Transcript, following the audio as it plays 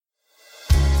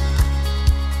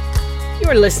You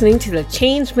are listening to the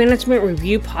Change Management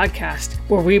Review podcast,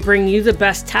 where we bring you the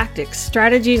best tactics,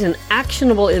 strategies, and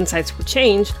actionable insights for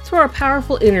change through our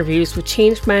powerful interviews with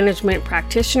change management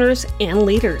practitioners and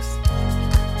leaders.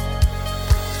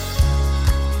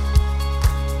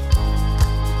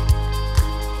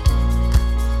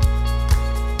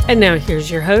 And now here's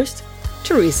your host,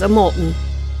 Teresa Moulton.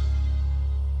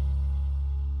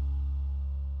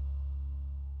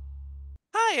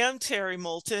 Hi, I'm Terry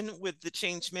Moulton with the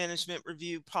Change Management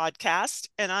Review podcast,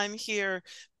 and I'm here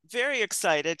very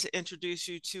excited to introduce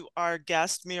you to our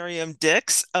guest, Miriam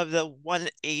Dicks of the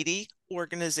 180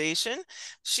 organization.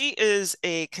 She is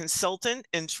a consultant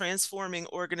in transforming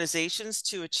organizations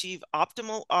to achieve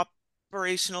optimal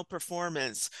operational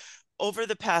performance. Over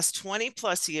the past 20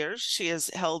 plus years, she has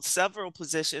held several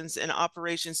positions in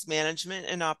operations management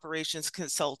and operations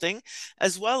consulting,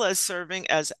 as well as serving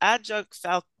as adjunct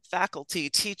faculty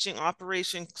teaching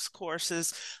operations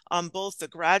courses on both the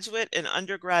graduate and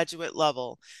undergraduate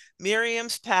level.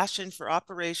 Miriam's passion for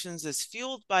operations is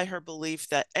fueled by her belief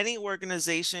that any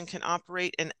organization can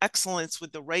operate in excellence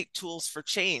with the right tools for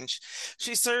change.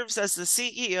 She serves as the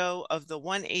CEO of the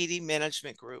 180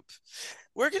 Management Group.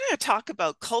 We're going to talk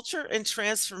about culture and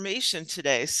transformation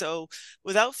today. So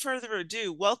without further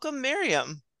ado, welcome,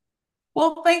 Miriam.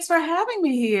 Well, thanks for having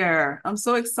me here. I'm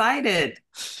so excited.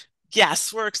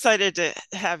 Yes, we're excited to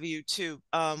have you too.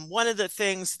 One of the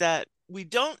things that we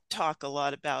don't talk a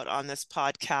lot about on this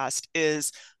podcast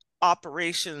is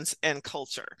operations and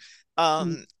culture.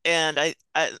 And I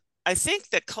think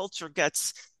that culture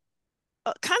gets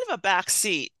kind of a back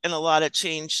seat in a lot of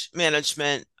change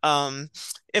management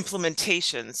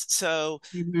implementations. So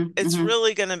it's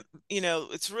really going to,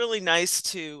 it's really nice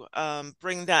to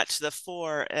bring that to the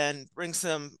fore and bring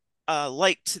some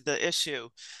light to the issue.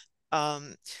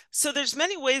 So there's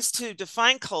many ways to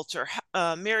define culture.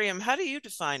 Miriam, how do you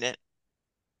define it?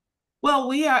 Well,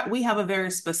 we have a very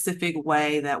specific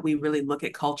way that we really look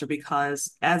at culture,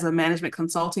 because as a management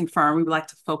consulting firm, we like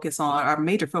to focus on, our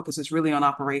major focus is really on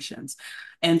operations.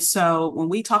 And so when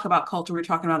we talk about culture, we're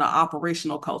talking about an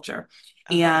operational culture.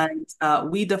 And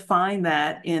we define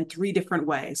that in three different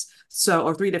ways.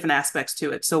 Or three different aspects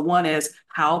to it. So one is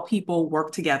how people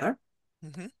work together,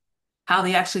 how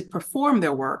they actually perform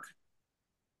their work,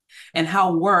 and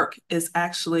how work is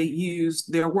actually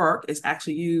used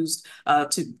to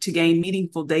gain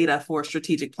meaningful data for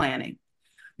strategic planning.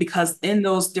 Because in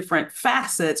those different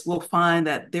facets, we'll find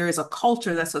that there is a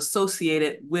culture that's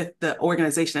associated with the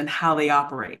organization and how they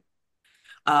operate.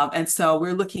 And so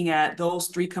we're looking at those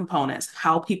three components: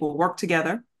 how people work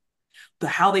together,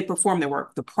 how they perform their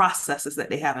work, the processes that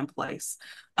they have in place.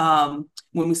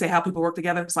 When we say how people work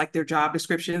together, it's like their job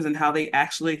descriptions and how they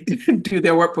actually do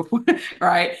their work before,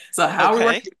 right? So how we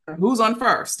work together, who's on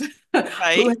first?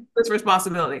 Right. Who has this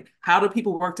responsibility? How do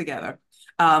people work together?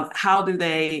 How do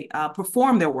they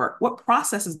perform their work? What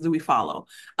processes do we follow?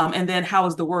 And then how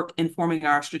is the work informing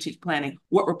our strategic planning?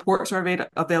 What reports are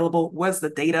available? What's the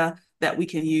data that we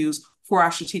can use for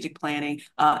our strategic planning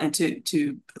and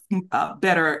to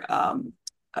better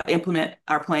implement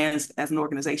our plans as an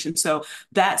organization? So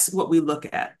that's what we look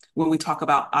at when we talk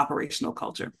about operational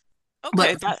culture.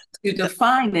 Okay, but to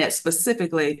define it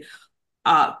specifically,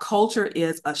 culture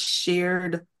is a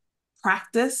shared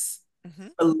practice,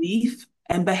 belief,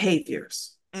 and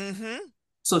behaviors.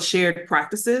 So shared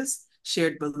practices,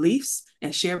 shared beliefs,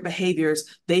 and shared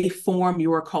behaviors, they form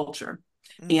your culture.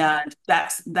 And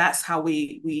that's how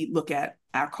we look at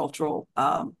our cultural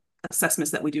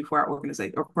assessments that we do for our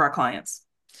organization or for our clients.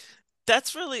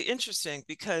 That's really interesting,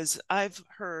 because I've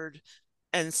heard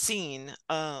and seen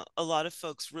a lot of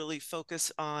folks really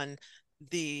focus on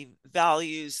the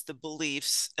values, the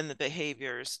beliefs, and the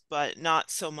behaviors, but not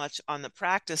so much on the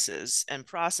practices and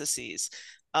processes.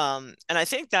 And I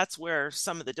think that's where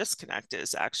some of the disconnect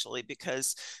is, actually,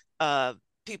 because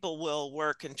people will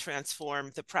work and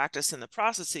transform the practice and the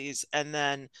processes and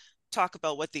then talk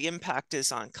about what the impact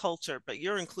is on culture, but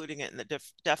you're including it in the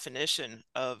definition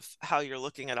of how you're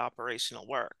looking at operational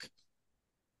work.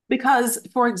 Because,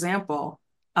 for example,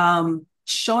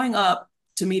 showing up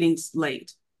to meetings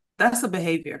late, that's a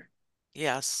behavior.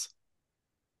 Yes.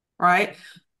 Right?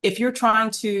 If you're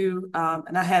trying to,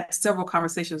 and I had several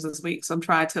conversations this week, so I'm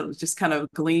trying to just kind of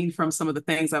glean from some of the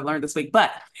things I've learned this week.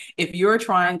 But if you're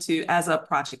trying to, as a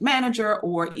project manager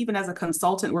or even as a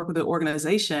consultant, work with an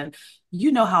organization,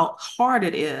 you know how hard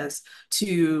it is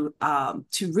to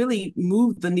really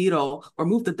move the needle or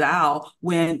move the dial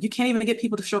when you can't even get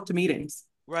people to show up to meetings.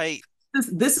 Right.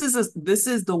 This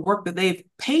is the work that they've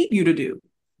paid you to do,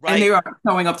 right. And they aren't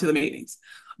showing up to the meetings.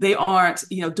 They aren't,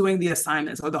 doing the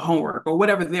assignments or the homework or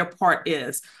whatever their part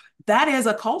is. That is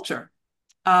a culture.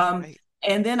 Right.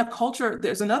 And then a culture,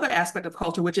 there's another aspect of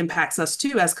culture which impacts us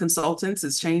too as consultants,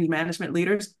 as change management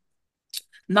leaders,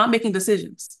 not making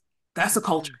decisions. That's a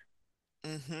culture.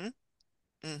 Mm-hmm.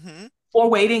 Mm-hmm. Or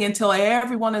waiting until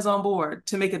everyone is on board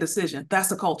to make a decision.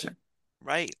 That's a culture,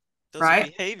 Right. Those are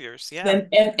right? behaviors. Yeah.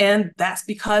 And that's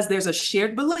because there's a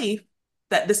shared belief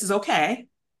that this is okay.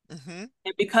 Mm-hmm.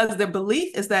 And because their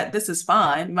belief is that this is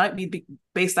fine, might be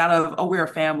based out of, oh, we're a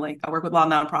family. I work with a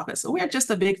lot of nonprofits. So we're just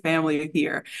a big family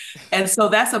here. And so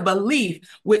that's a belief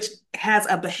which has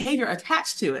a behavior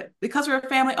attached to it. Because we're a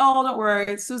family, oh, don't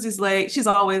worry, Susie's late. She's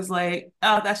always late.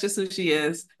 Oh, that's just who she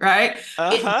is, right? It,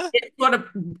 Uh-huh. it sort of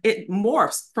it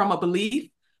morphs from a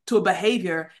belief to a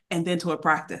behavior and then to a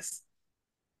practice.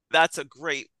 That's a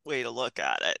great way to look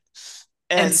at it.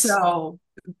 And And so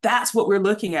that's what we're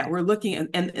looking at. We're looking,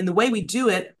 and the way we do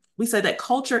it, we say that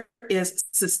culture is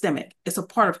systemic. It's a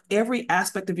part of every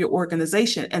aspect of your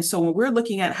organization. And so when we're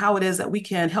looking at how it is that we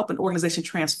can help an organization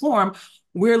transform,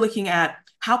 we're looking at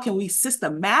how can we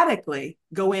systematically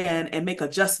go in and make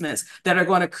adjustments that are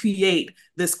going to create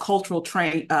this cultural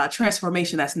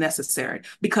transformation that's necessary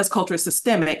because culture is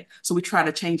systemic. So we try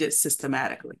to change it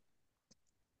systematically.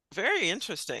 very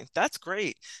interesting. That's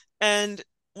great. And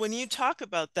when you talk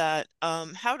about that,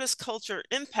 how does culture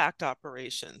impact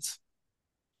operations?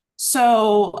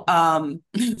 So I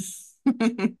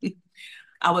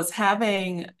was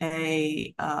having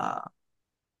a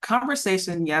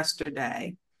conversation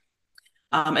yesterday,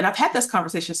 and I've had this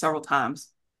conversation several times.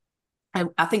 And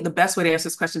I think the best way to answer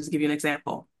this question is to give you an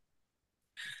example.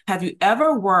 Have you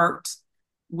ever worked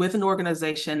with an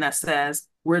organization that says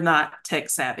we're not tech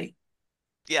savvy,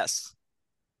 Yes.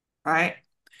 right?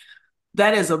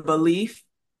 That is a belief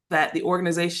that the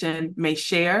organization may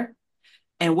share.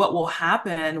 And what will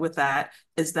happen with that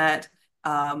is that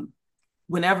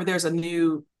whenever there's a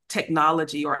new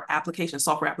technology or application,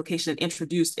 software application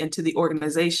introduced into the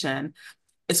organization,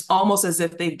 it's almost as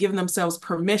if they've given themselves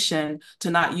permission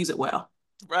to not use it well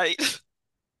Right.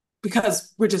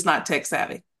 because we're just not tech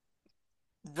savvy.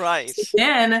 Right. So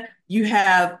then you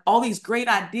have all these great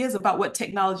ideas about what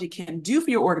technology can do for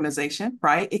your organization,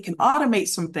 right? It can automate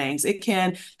some things. It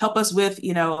can help us with,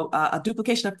 a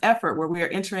duplication of effort where we are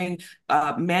entering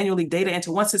manually data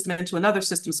into one system into another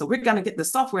system. So we're going to get the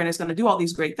software and it's going to do all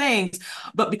these great things.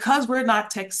 But because we're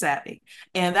not tech savvy,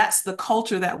 and that's the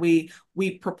culture that we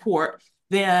purport,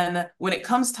 then when it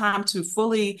comes time to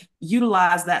fully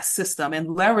utilize that system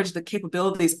and leverage the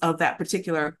capabilities of that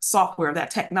particular software, that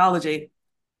technology,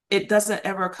 it doesn't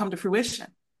ever come to fruition.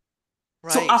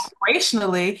 So Right.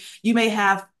 operationally, you may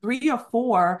have 3 or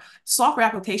 4 software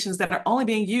applications that are only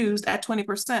being used at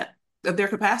 20% of their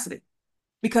capacity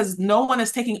because no one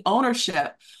is taking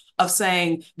ownership of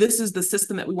saying, this is the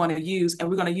system that we want to use, and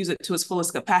we're going to use it to its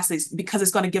fullest capacities because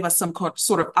it's going to give us some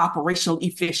sort of operational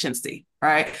efficiency,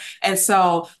 right? And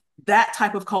so that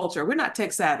type of culture, we're not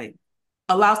tech savvy,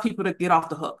 allows people to get off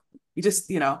the hook. You just,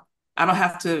 I don't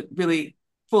have to really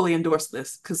fully endorse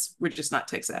this because we're just not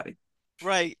tech savvy.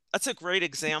 Right. That's a great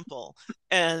example.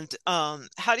 And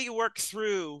how do you work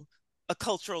through a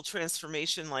cultural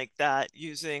transformation like that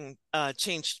using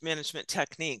change management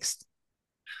techniques?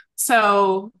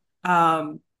 So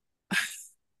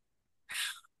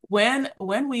when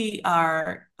we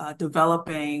are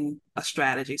developing a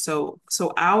strategy, so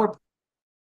our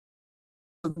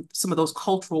some of those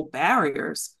cultural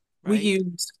barriers, we Right.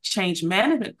 use change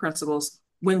management principles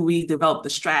when we develop the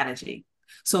strategy.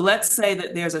 So let's Mhm. say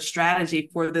that there's a strategy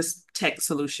for this tech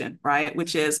solution, right?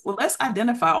 Which is, well, let's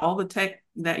identify all the tech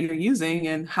that you're using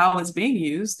and how it's being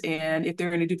used, and if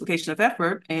there's any duplication of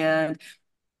effort, and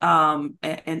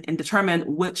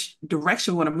determine which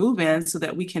direction we want to move in so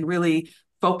that we can really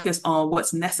focus on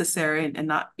what's necessary and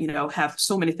not, have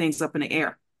so many things up in the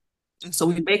air. So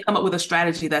we Mhm. may come up with a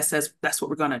strategy that says that's what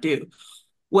we're going to do.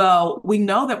 Well, we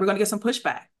know that we're going to get some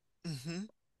pushback, Mhm.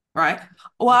 right?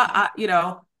 Well,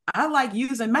 Mhm. I like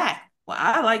using Mac. Well,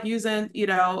 I like using,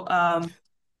 regular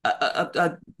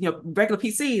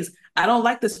PCs. I don't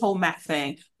like this whole Mac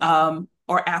thing,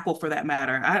 or Apple for that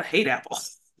matter. I hate Apple.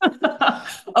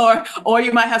 Or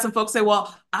you might have some folks say,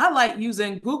 well, I like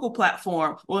using Google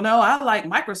platform. Well, no, I like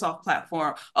Microsoft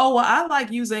platform. Oh, well, I like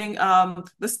using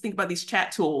let's think about these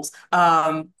chat tools.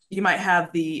 You might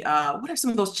have the what are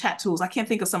some of those chat tools? I can't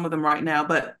think of some of them right now,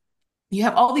 but you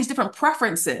have all these different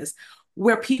preferences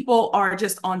where people are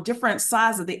just on different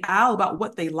sides of the aisle about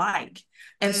what they like.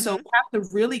 And so Mhm. we have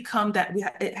to really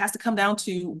it has to come down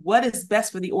to what is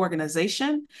best for the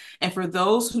organization. And for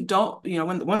those who don't,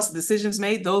 once the decision's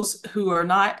made, those who are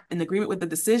not in agreement with the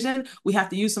decision, we have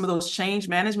to use some of those change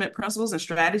management principles and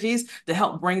strategies to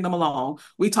help bring them along.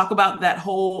 We talk about that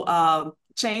whole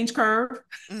change curve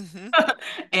Mm-hmm.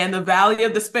 and the valley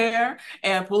of despair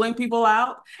and pulling people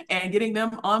out and getting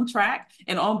them on track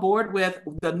and on board with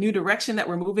the new direction that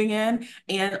we're moving in.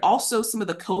 And also some of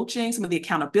the coaching, some of the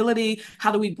accountability.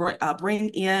 How do we bring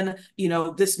in,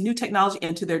 this new technology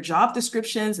into their job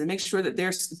descriptions and make sure that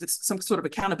there's some sort of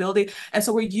accountability. And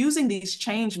so we're using these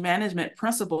change management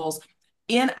principles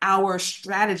in our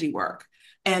strategy work.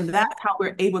 And Mm-hmm. that's how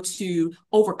we're able to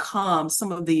overcome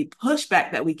some of the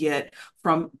pushback that we get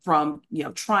from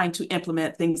trying to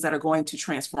implement things that are going to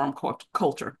transform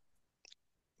culture.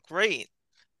 Great.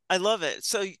 I love it.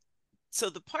 So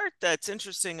the part that's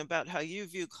interesting about how you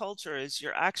view culture is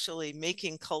you're actually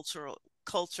making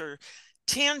culture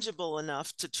tangible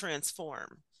enough to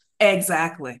transform.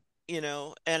 Exactly.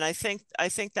 And I think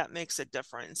that makes a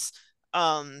difference.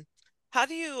 um how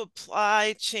do you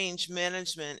apply change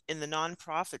management in the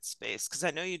nonprofit space? Because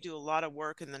I know you do a lot of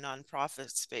work in the nonprofit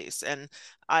space, and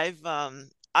I've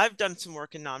done some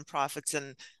work in nonprofits,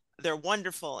 and they're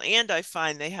wonderful, and I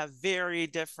find they have very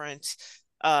different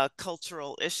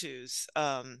cultural issues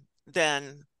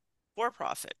than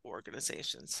for-profit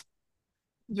organizations.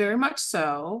 Very much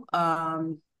so.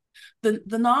 The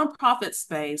nonprofit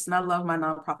space, and I love my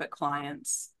nonprofit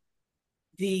clients.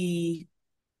 The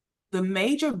the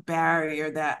major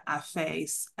barrier that I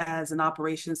face as an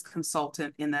operations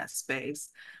consultant in that space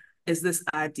is this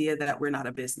idea that we're not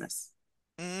a business,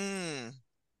 Mm,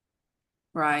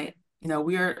 right?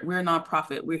 We're a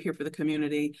nonprofit. We're here for the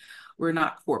community. We're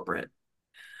not corporate.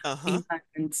 uh-huh.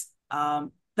 And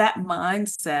that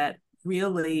mindset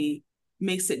really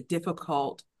makes it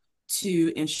difficult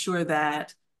to ensure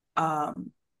that,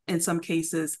 in some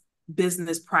cases,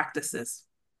 business practices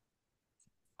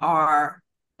are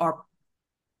are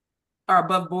are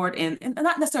above board and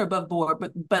not necessarily above board,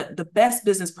 but the best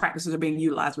business practices are being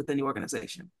utilized within the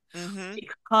organization. Mm-hmm.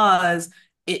 Because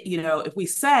if we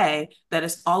say that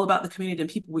it's all about the community and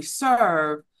people we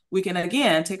serve, we can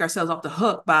again take ourselves off the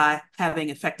hook by having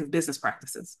effective business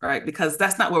practices, right? Because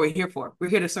that's not what we're here for. We're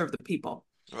here to serve the people.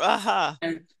 Aha.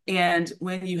 And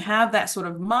when you have that sort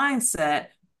of mindset,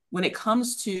 when it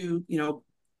comes to,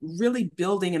 really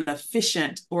building an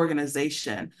efficient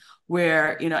organization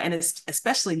where, and it's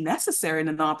especially necessary in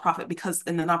the nonprofit because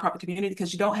in the nonprofit community,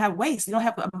 because you don't have waste, you don't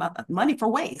have money for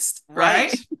waste,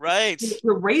 Right, right? right.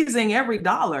 You're raising every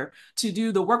dollar to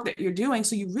do the work that you're doing.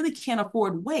 So you really can't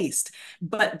afford waste.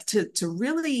 But to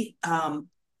really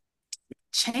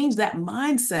change that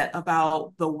mindset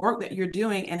about the work that you're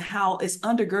doing and how it's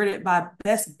undergirded by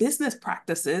best business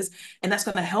practices. And that's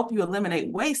going to help you eliminate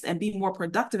waste and be more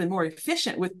productive and more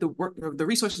efficient with the work, the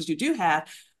resources you do have.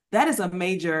 That is a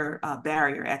major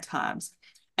barrier at times.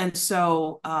 And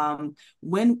so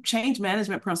when change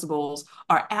management principles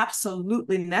are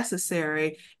absolutely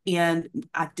necessary in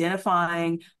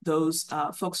identifying those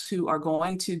folks who are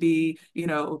going to be,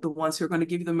 the ones who are going to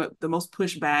give you the most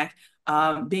pushback,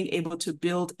 being able to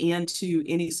build into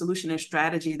any solution and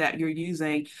strategy that you're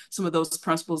using some of those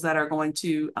principles that are going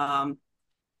to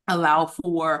allow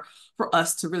for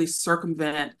us to really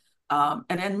circumvent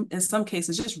and then in some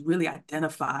cases just really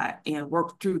identify and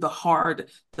work through the hard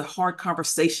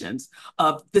conversations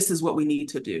of this is what we need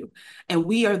to do. And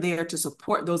we are there to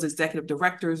support those executive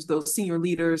directors, those senior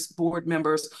leaders, board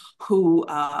members who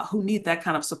need that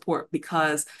kind of support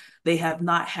because they have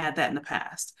not had that in the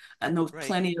past. I know Right.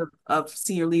 plenty of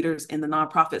senior leaders in the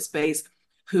nonprofit space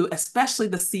who, especially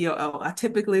the COO, I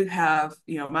typically have,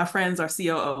 my friends are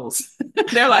COOs.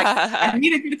 They're like, I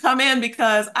needed you to come in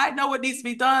because I know what needs to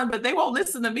be done, but they won't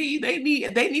listen to me. They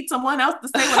need someone else to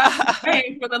say what I've been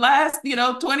saying for the last,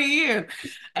 20 years.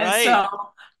 And Right, so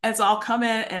and so I'll come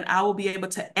in and I will be able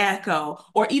to echo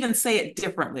or even say it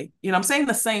differently. I'm saying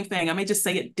the same thing. I may just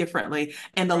say it differently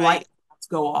and the light right,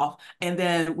 go off. And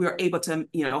then we're able to,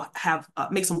 have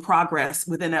make some progress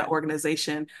within that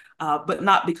organization, but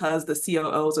not because the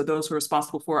COOs or those who are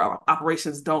responsible for our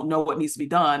operations don't know what needs to be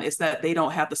done. It's that they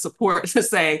don't have the support to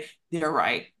say, you're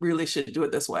right, really should do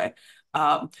it this way.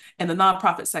 In the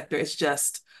nonprofit sector, it's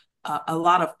just a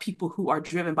lot of people who are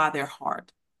driven by their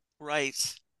heart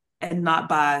right. and not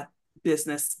by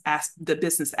the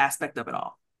business aspect of it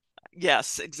all.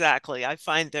 Yes, exactly. I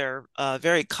find they're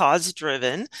very cause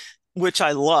driven, which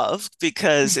I love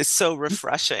because it's so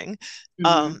refreshing.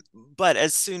 Mm-hmm. But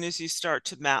as soon as you start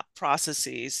to map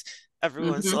processes,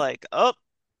 everyone's Mm-hmm. like, oh,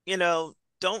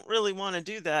 don't really want to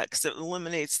do that because it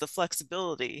eliminates the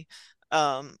flexibility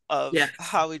of Yes.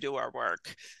 how we do our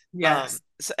work. Yes.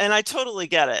 And I totally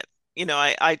get it.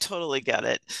 I totally get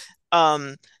it.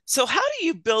 Um, so how do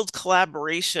you build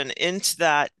collaboration into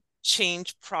that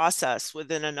change process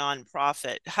within a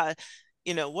nonprofit?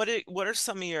 What are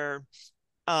some of your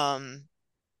um,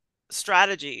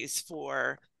 strategies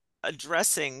for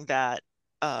addressing that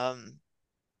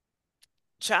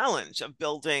challenge of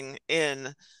building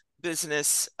in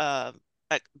business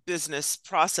business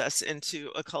process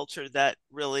into a culture that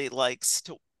really likes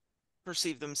to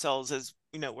perceive themselves as,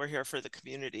 we're here for the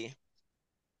community.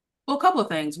 Well, a couple of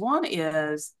things. One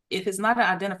is if it's not an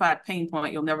identified pain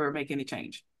point, you'll never make any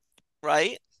change.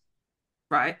 Right.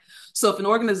 Right. So if an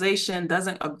organization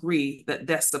doesn't agree that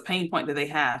that's the pain point that they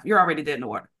have, you're already dead in the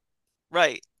water.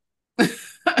 Right.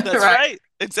 That's Right. right.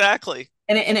 Exactly.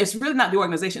 And it's really not the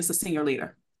organization, it's the senior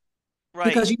leader. Right.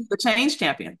 Because you're the change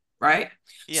champion, right?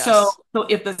 So, Yes. so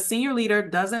if the senior leader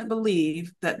doesn't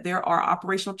believe that there are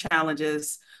operational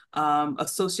challenges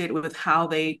associated with how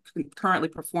they currently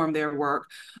perform their work,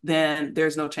 then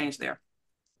there's no change there.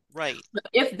 Right. But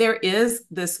if there is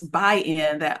this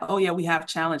buy-in that, oh yeah, we have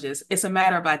challenges, it's a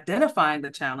matter of identifying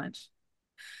the challenge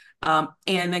and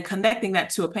then connecting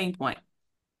that to a pain point.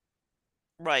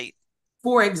 Right.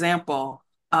 For example,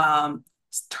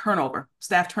 turnover,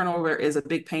 staff turnover is a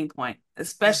big pain point,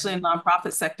 especially in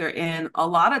nonprofit sector. And a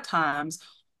lot of times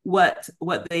what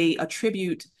they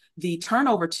attribute the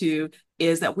turnover to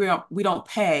is that we don't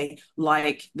pay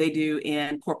like they do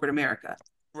in corporate America.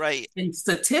 Right. And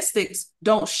statistics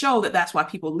don't show that that's why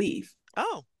people leave.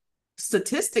 Oh.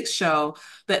 Statistics show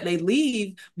that they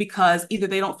leave because either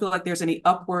they don't feel like there's any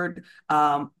upward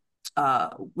what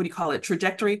do you call it,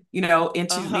 trajectory,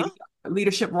 into maybe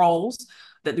leadership roles,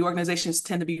 that the organizations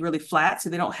tend to be really flat, so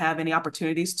they don't have any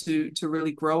opportunities to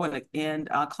really grow and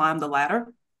climb the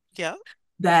ladder. Yeah.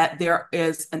 That there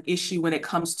is an issue when it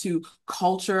comes to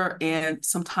culture, and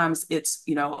sometimes it's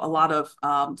a lot of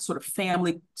sort of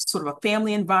a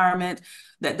family environment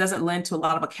that doesn't lend to a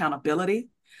lot of accountability.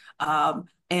 And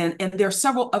there are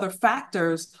several other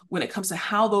factors when it comes to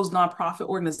how those nonprofit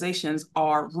organizations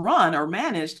are run or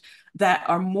managed that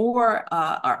are more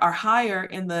are higher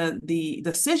in the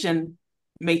decision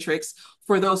matrix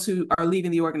for those who are leaving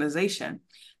the organization.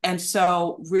 And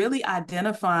so really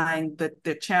identifying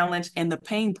the challenge and the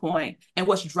pain point and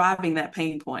what's driving that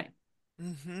pain point.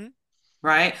 Mm-hmm.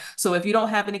 Right. So if you don't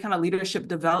have any kind of leadership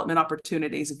development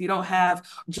opportunities, if you don't have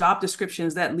job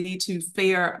descriptions that lead to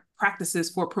fair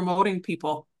practices for promoting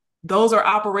people, those are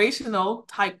operational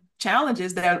type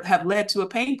challenges that have led to a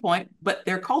pain point, but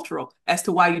they're cultural as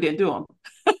to why you didn't do them.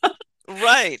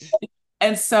 Right.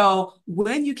 And so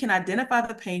when you can identify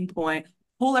the pain point,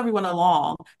 pull everyone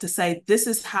along to say, this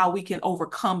is how we can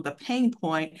overcome the pain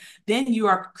point, then you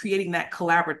are creating that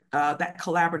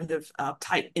collaborative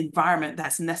type environment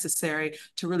that's necessary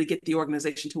to really get the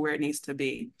organization to where it needs to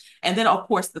be. And then, of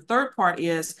course, the third part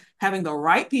is having the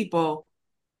right people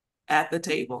at the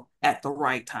table at the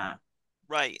right time.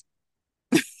 Right.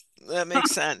 That makes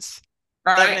sense.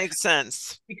 Right. That makes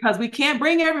sense. Because we can't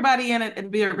bring everybody in at the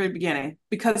very beginning,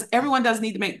 because everyone does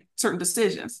need to make certain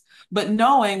decisions, but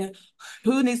knowing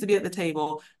who needs to be at the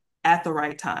table at the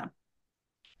right time.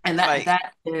 And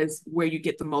that is where you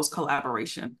get the most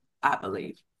collaboration, I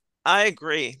believe. I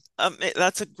agree.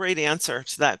 That's a great answer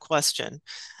to that question.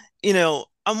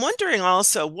 I'm wondering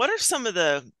also, what are some of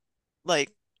the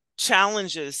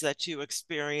challenges that you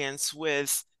experience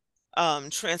with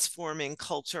transforming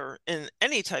culture in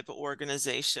any type of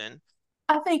organization?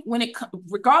 I think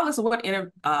regardless of what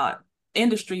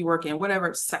industry you work in,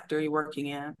 whatever sector you're working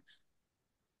in,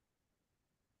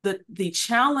 the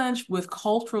challenge with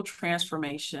cultural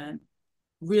transformation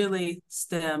really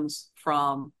stems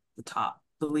from the top,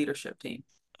 the leadership team.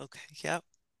 Okay. Yep.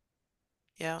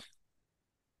 Yeah.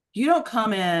 You don't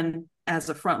come in as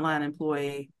a frontline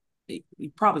employee.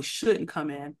 You probably shouldn't come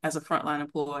in as a frontline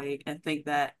employee and think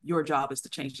that your job is to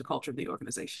change the culture of the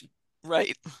organization.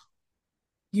 Right.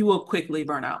 You will quickly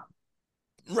burn out.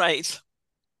 Right.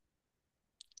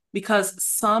 Because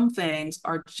some things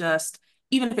are just,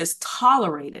 even if it's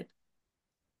tolerated,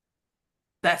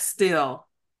 that's still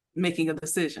making a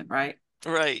decision, right?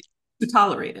 Right. To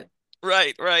tolerate it.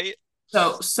 Right. Right.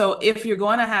 So if you're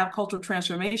going to have cultural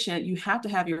transformation, you have to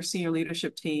have your senior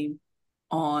leadership team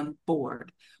on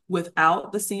board.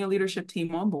 Without the senior leadership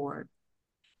team on board,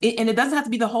 and it doesn't have to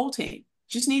be the whole team. You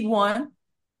just need one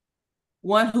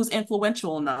who's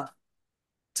influential enough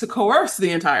to coerce the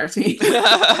entire team.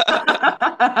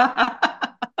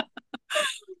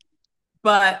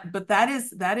 But that is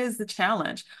the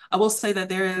challenge. I will say that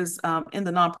there is in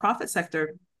the nonprofit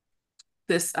sector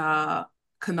this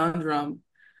conundrum,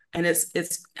 and it's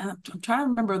I'm trying to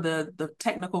remember the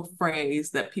technical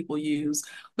phrase that people use,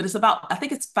 but it's about, I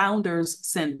think it's founders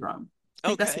syndrome. I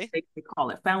think that's what they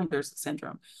call it, founders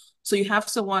syndrome. So you have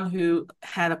someone who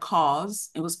had a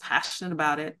cause and was passionate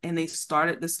about it, and they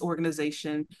started this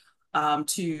organization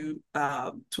to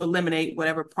eliminate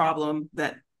whatever problem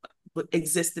that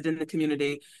existed in the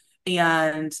community.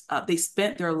 And they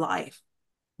spent their life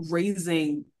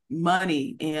raising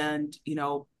money and,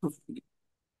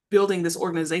 building this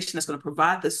organization that's going to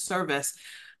provide this service.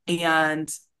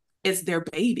 And it's their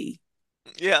baby.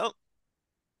 Yeah.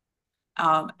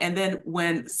 And then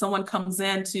when someone comes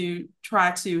in to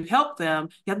try to help them,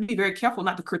 you have to be very careful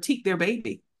not to critique their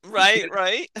baby. Right,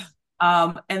 right.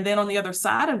 And then on the other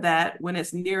side of that, when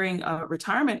it's nearing a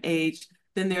retirement age,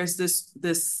 then there's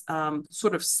this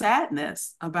sort of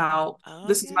sadness about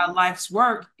this is my life's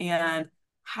work, and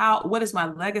what is my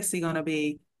legacy going to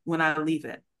be when I leave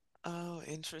it? Oh,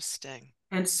 interesting.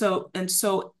 And so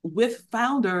with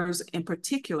founders in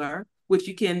particular, which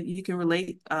you can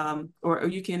relate or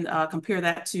you can compare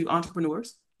that to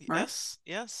entrepreneurs, right? Yes,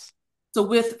 yes. So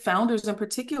with founders in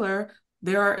particular,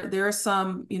 there are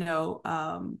some, you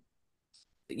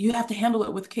have to handle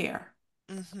it with care.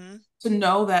 Mm-hmm. To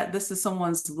know that this is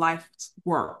someone's life's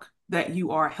work that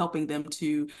you are helping them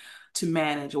to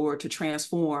manage or to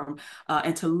transform,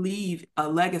 and to leave a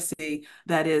legacy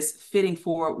that is fitting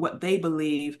for what they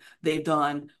believe they've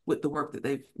done with the work that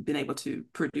they've been able to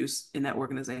produce in that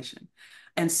organization.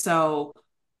 And so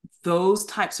those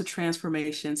types of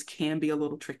transformations can be a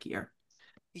little trickier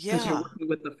because you're Yeah. working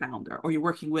with the founder, or you're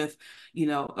working with,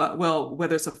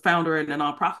 whether it's a founder in a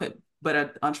nonprofit, but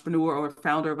an entrepreneur or a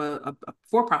founder of a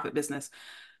for-profit business,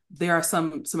 there are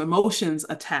some emotions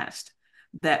attached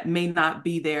that may not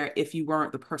be there if you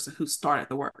weren't the person who started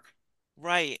the work.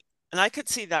 Right. And I could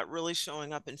see that really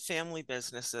showing up in family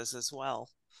businesses as well.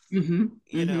 Mm-hmm.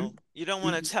 You Mm-hmm. know, you don't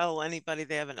want to tell anybody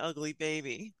they have an ugly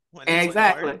baby when it's born,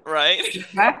 Exactly. right?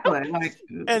 Exactly. Like,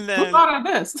 And who then, thought of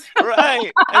this?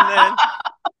 right. And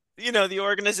then, the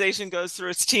organization goes through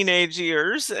its teenage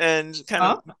years and kind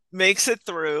of Huh? makes it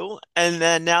through. And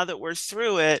then now that we're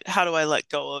through it, how do I let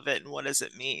go of it and what does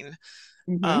it mean?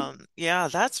 Mm-hmm. Yeah,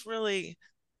 that's really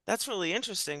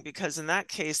interesting because in that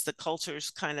case, the culture's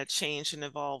kind of changed and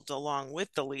evolved along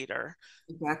with the leader.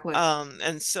 Exactly.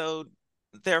 And so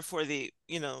therefore the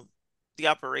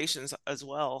operations as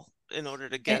well in order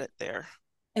to get And, it there.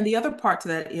 and the other part to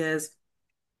that is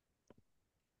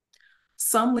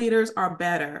some leaders are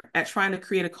better at trying to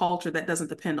create a culture that doesn't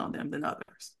depend on them than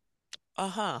others,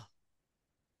 Uh-huh.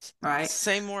 right?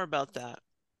 Say more about that.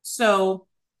 So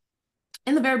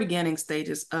in the very beginning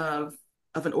stages of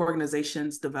an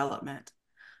organization's development,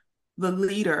 the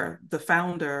leader, the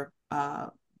founder,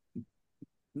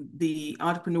 the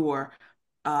entrepreneur,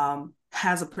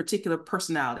 has a particular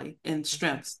personality and Mhm.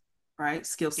 strengths, right?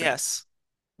 Skill sets. Yes,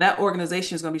 That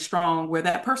organization is going to be strong where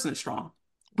that person is strong.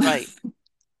 right.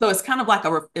 So it's kind of like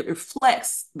it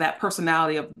reflects that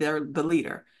personality of the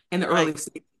leader in the Right. early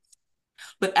stages.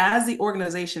 But as the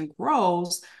organization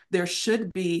grows, there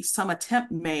should be some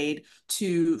attempt made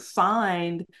to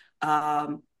find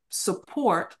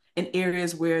support in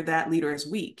areas where that leader is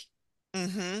weak.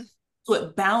 Mm-hmm. So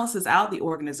it balances out the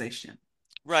organization.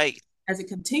 Right. As it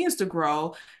continues to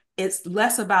grow, it's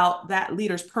less about that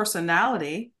leader's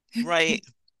personality Right.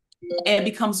 and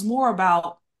becomes more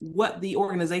about what the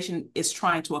organization is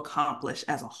trying to accomplish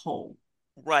as a whole.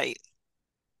 Right.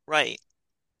 Right.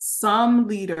 Some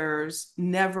leaders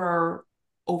never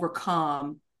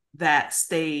overcome that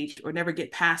stage or never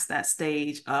get past that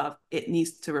stage of it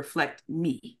needs to reflect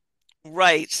me.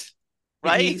 Right. It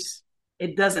Right. needs,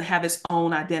 it doesn't have its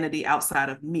own identity outside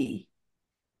of me.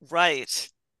 Right.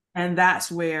 And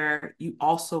that's where you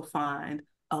also find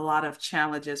a lot of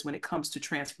challenges when it comes to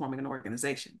transforming an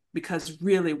organization, because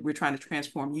really we're trying to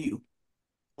transform you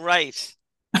Right.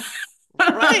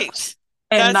 Right.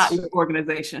 and not That's your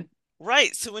organization.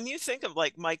 right. So when you think of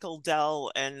like Michael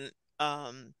Dell and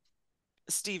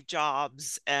Steve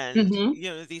Jobs and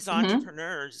Mm-hmm. these Mm-hmm.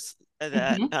 entrepreneurs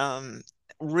that Mm-hmm.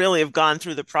 really have gone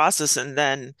through the process and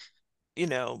then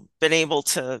been able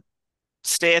to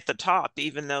stay at the top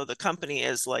even though the company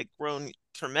has like grown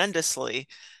tremendously.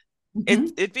 Mm-hmm.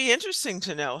 It'd be interesting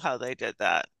to know how they did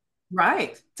that.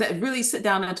 Right. To really sit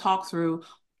down and talk through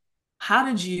how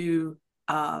did you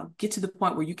get to the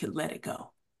point where you could let it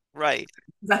go? Right.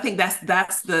 Because I think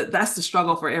that's the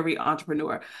struggle for every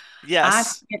entrepreneur. I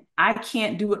Yes. I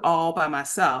can't do it all by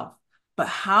myself, but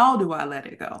how do I let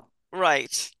it go?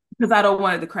 Right. Because I don't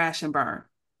want it to crash and burn.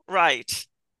 Right.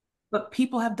 But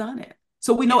people have done it.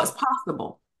 So we know Yeah, it's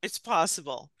possible, it's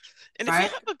possible. And if you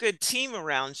right? have a good team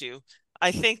around you,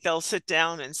 I think they'll sit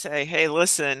down and say, hey,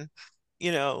 listen,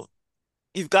 you know,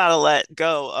 you've got to let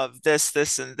go of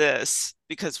this, and this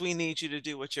because we need you to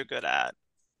do what you're good at.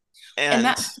 And And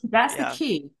that's the yeah,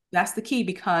 key. That's the key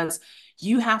because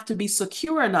you have to be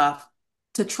secure enough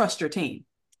to trust your team.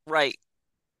 right.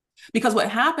 Because what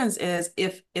happens is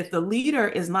if the leader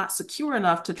is not secure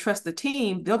enough to trust the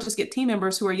team, they'll just get team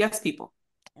members who are yes people.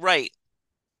 Right.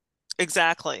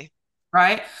 Exactly.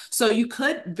 Right. So you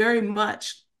could very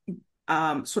much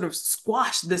sort of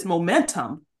squash this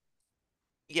momentum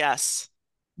Yes.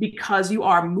 because you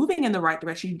are moving in the right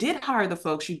direction. You did hire the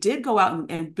folks. You did go out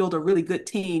and build a really good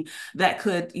team that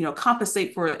could,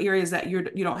 compensate for areas that you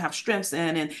don't have strengths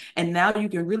in, and now you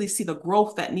can really see the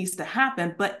growth that needs to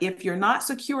happen. But if you're not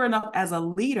secure enough as a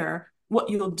leader, what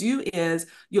you'll do is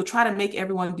you'll try to make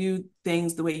everyone do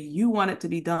things the way you want it to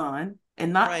be done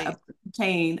and not Right.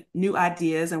 obtain new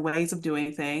ideas and ways of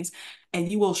doing things.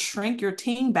 And you will shrink your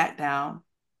team back down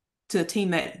to a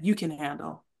team that you can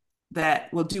handle,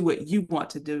 that will do what you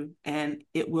want to do, and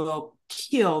it will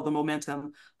kill the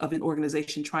momentum of an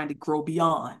organization trying to grow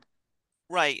beyond.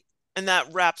 Right. And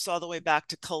that wraps all the way back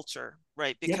to culture,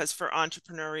 right? Yep. Because for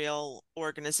entrepreneurial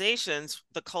organizations,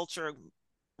 the culture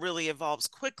really evolves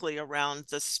quickly around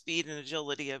the speed and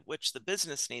agility at which the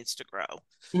business needs to grow.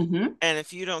 Mm-hmm. And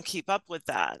if you don't keep up with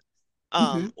that,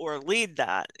 Mm-hmm. or lead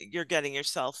that, you're getting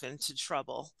yourself into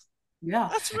trouble. Yeah.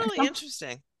 That's And, really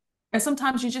interesting. and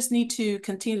sometimes you just need to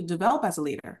continue to develop as a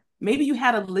leader. Maybe you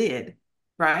had a lid,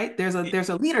 right? There's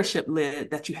a leadership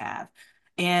lid that you have.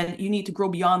 And you need to grow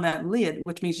beyond that lid,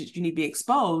 which means that you need to be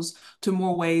exposed to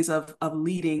more ways of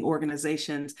leading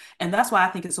organizations. And that's why I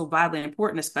think it's so vitally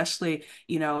important, especially,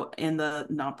 in the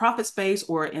nonprofit space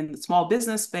or in the small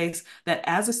business space, that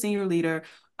as a senior leader,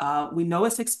 we know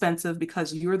it's expensive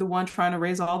because you're the one trying to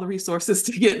raise all the resources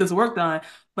to get this work done,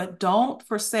 but don't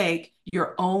forsake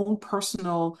your own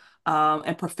personal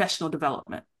and professional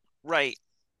development. Right.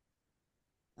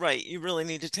 Right. You really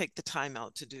need to take the time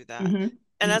out to do that. Mm-hmm.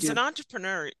 And You as do. an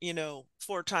entrepreneur,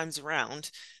 four times around,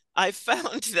 I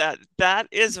found that that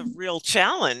is a real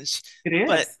challenge. It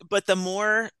But is. the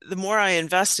more I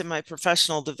invest in my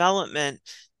professional development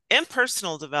and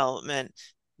personal development,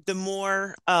 the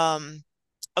more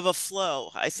of a flow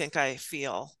I think I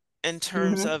feel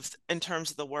Mm-hmm. in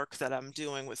terms of the work that I'm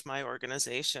doing with my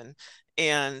organization.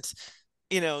 And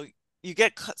you know, you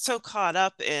get so caught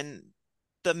up in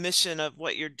the mission of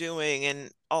what you're doing and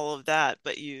all of that,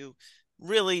 but you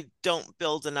really don't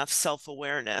build enough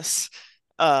self-awareness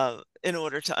in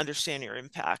order to understand your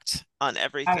impact on Right.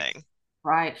 everything.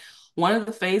 Right. One of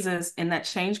the phases in that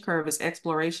change curve is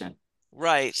exploration,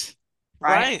 Right.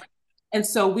 right? Right. And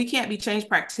so we can't be change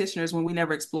practitioners when we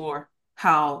never explore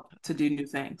how to do new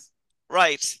things,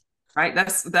 Right. right?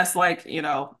 That's like,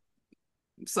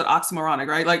 so oxymoronic,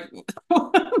 right? Like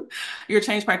you're a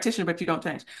change practitioner, but you don't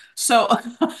change. So,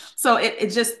 so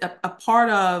it's just a part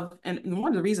of, and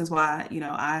one of the reasons why,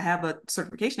 I have a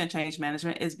certification in change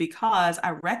management is because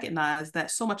I recognize that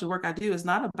so much of the work I do is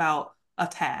not about a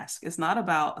task. It's not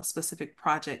about a specific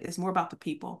project. It's more about the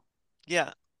people.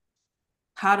 Yeah.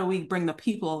 How do we bring the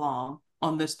people along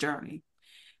on this journey?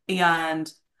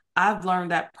 And I've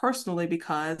learned that personally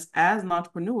because as an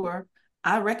entrepreneur,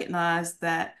 I recognize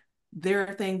that there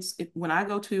are things, when I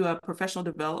go to a professional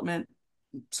development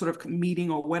sort of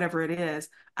meeting or whatever it is,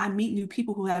 I meet new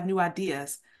people who have new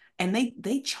ideas and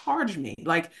they charge me.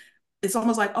 Like it's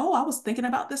almost like, oh, I was thinking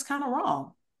about this kind of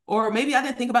wrong. Or maybe I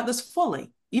didn't think about this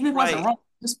fully, even if it wasn't Right. wrong,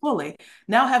 just fully.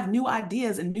 Now I have new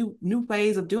ideas and new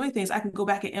ways of doing things I can go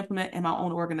back and implement in my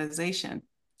own organization.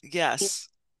 Yes.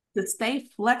 To stay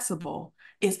flexible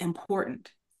is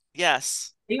important.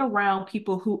 Yes. Stay around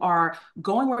people who are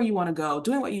going where you want to go,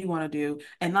 doing what you want to do,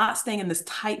 and not staying in this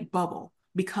tight bubble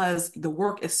because the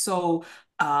work is so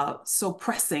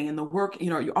pressing and the work,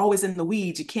 you're always in the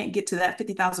weeds. You can't get to that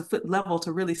 50,000 foot level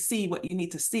to really see what you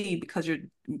need to see because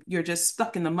you're just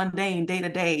stuck in the mundane day to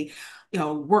day,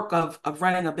 work of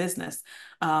running a business.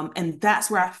 And that's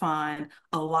where I find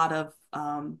a lot of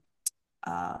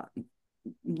uh,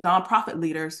 nonprofit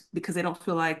leaders because they don't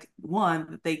feel like one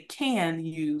that they can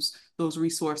use those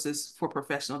resources for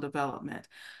professional development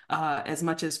as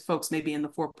much as folks maybe in the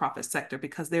for-profit sector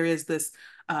because there is this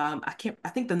I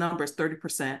think the number is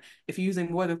 30%. If you're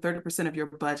using more than 30% of your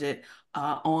budget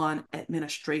on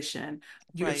administration,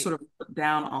 you're Right. sort of put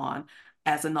down on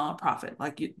as a nonprofit.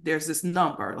 Like there's this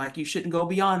number, like you shouldn't go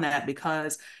beyond that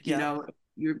because Yeah.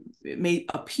 it may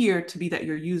appear to be that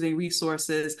you're using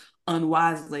resources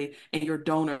unwisely, and your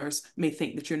donors may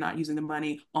think that you're not using the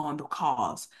money on the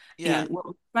cause. Yeah. And what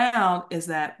we found is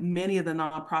that many of the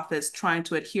nonprofits trying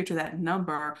to adhere to that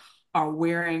number are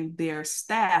wearing their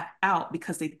staff out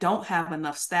because they don't have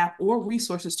enough staff or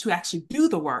resources to actually do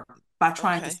the work. by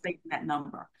trying to Okay. stay in that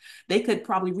number. They could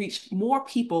probably reach more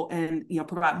people and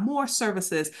provide more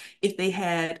services if they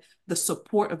had the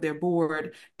support of their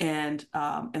board and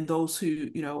those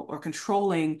who are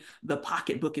controlling the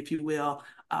pocketbook, if you will.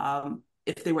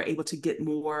 If they were able to get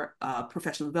more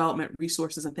professional development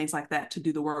resources and things like that to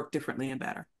do the work differently and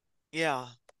better. Yeah.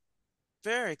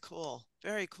 Very cool.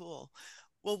 Very cool.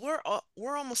 Well,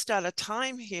 we're almost out of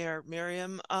time here,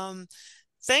 Miriam.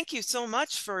 Thank you so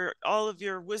much for all of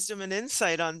your wisdom and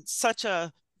insight on such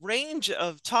a range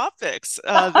of topics.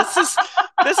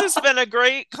 This has been a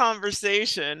great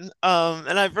conversation,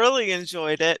 and I've really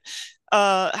enjoyed it.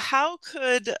 How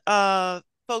could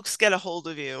folks get a hold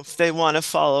of you if they want to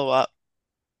follow up?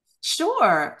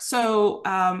 Sure. So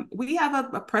we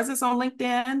have a presence on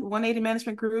LinkedIn, 180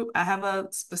 Management Group.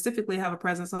 Specifically have a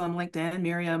presence on LinkedIn,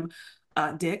 Miriam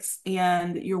Dicks,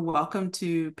 and you're welcome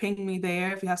to ping me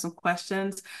there if you have some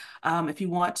questions. If you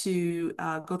want to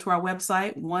go to our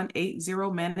website,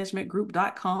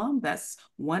 180managementgroup.com. That's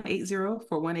 180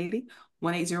 for 180.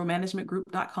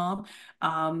 180managementgroup.com.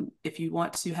 If you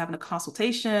want to have a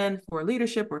consultation for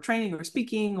leadership or training or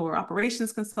speaking or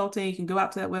operations consulting, you can go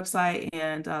out to that website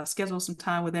and schedule some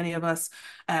time with any of us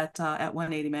at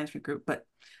 180 Management Group. But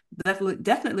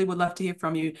definitely would love to hear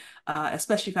from you,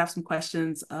 especially if you have some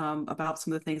questions about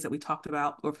some of the things that we talked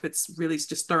about, or if it's really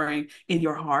just stirring in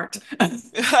your heart.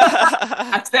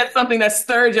 I said something that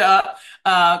stirred you up.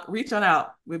 Reach on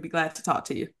out. We'd be glad to talk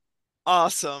to you.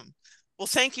 Awesome. Well,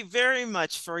 thank you very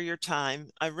much for your time.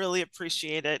 I really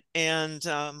appreciate it. And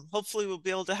hopefully we'll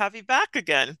be able to have you back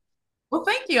again. Well,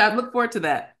 thank you. I look forward to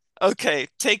that. Okay,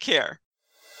 take care.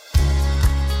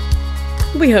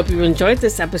 We hope you enjoyed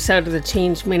this episode of the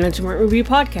Change Management Review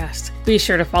Podcast. Be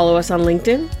sure to follow us on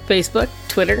LinkedIn, Facebook,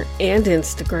 Twitter, and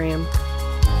Instagram.